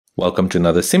Welcome to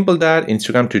another Simple Dad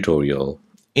Instagram tutorial.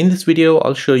 In this video,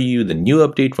 I'll show you the new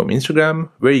update from Instagram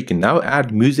where you can now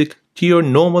add music to your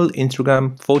normal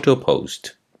Instagram photo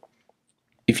post.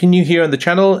 If you're new here on the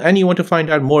channel and you want to find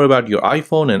out more about your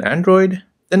iPhone and Android,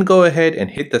 then go ahead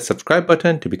and hit the subscribe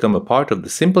button to become a part of the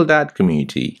Simple Dad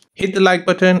community. Hit the like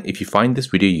button if you find this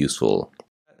video useful.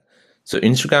 So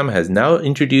Instagram has now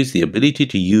introduced the ability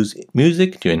to use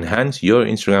music to enhance your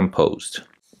Instagram post.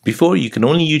 Before, you can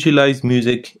only utilize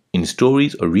music in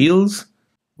stories or reels,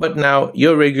 but now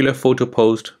your regular photo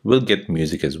post will get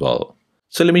music as well.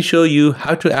 So let me show you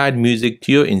how to add music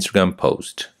to your Instagram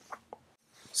post.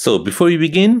 So before we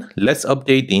begin, let's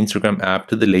update the Instagram app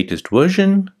to the latest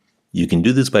version. You can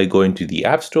do this by going to the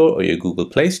App Store or your Google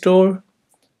Play Store,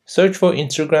 search for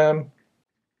Instagram,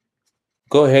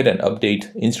 go ahead and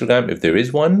update Instagram if there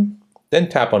is one, then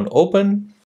tap on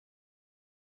Open.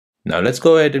 Now let's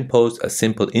go ahead and post a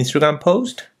simple Instagram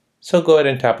post. So go ahead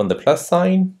and tap on the plus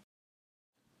sign.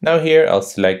 Now here I'll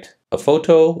select a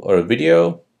photo or a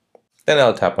video. Then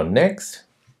I'll tap on Next.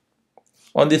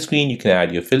 On this screen you can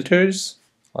add your filters.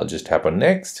 I'll just tap on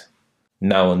Next.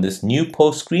 Now on this new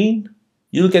post screen,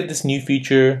 you'll get this new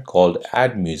feature called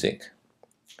Add Music.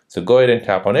 So go ahead and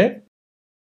tap on it.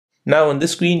 Now on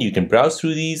this screen you can browse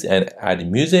through these and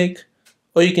add music,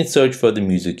 or you can search for the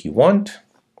music you want.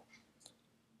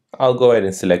 I'll go ahead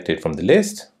and select it from the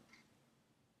list.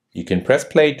 You can press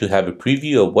play to have a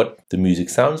preview of what the music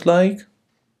sounds like.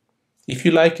 If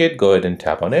you like it, go ahead and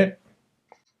tap on it.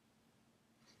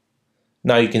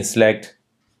 Now you can select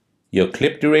your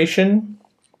clip duration.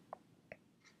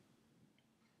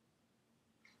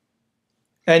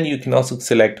 And you can also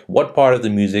select what part of the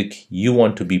music you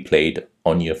want to be played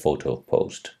on your photo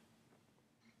post.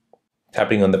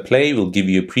 Tapping on the play will give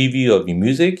you a preview of your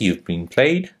music you've been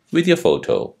played with your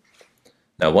photo.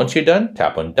 Now once you're done,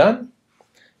 tap on Done.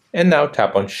 And now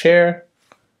tap on Share.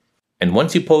 And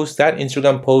once you post that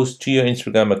Instagram post to your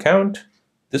Instagram account,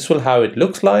 this will how it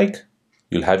looks like.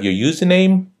 You'll have your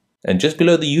username, and just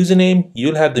below the username,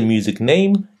 you'll have the music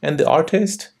name and the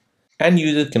artist. And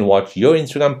users can watch your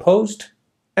Instagram post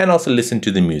and also listen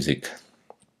to the music.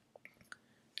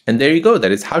 And there you go,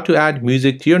 that is how to add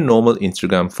music to your normal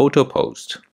Instagram photo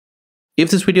post.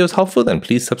 If this video is helpful, then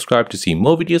please subscribe to see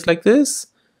more videos like this.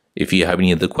 If you have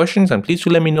any other questions, then please do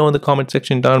let me know in the comment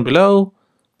section down below.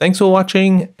 Thanks for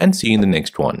watching and see you in the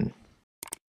next one.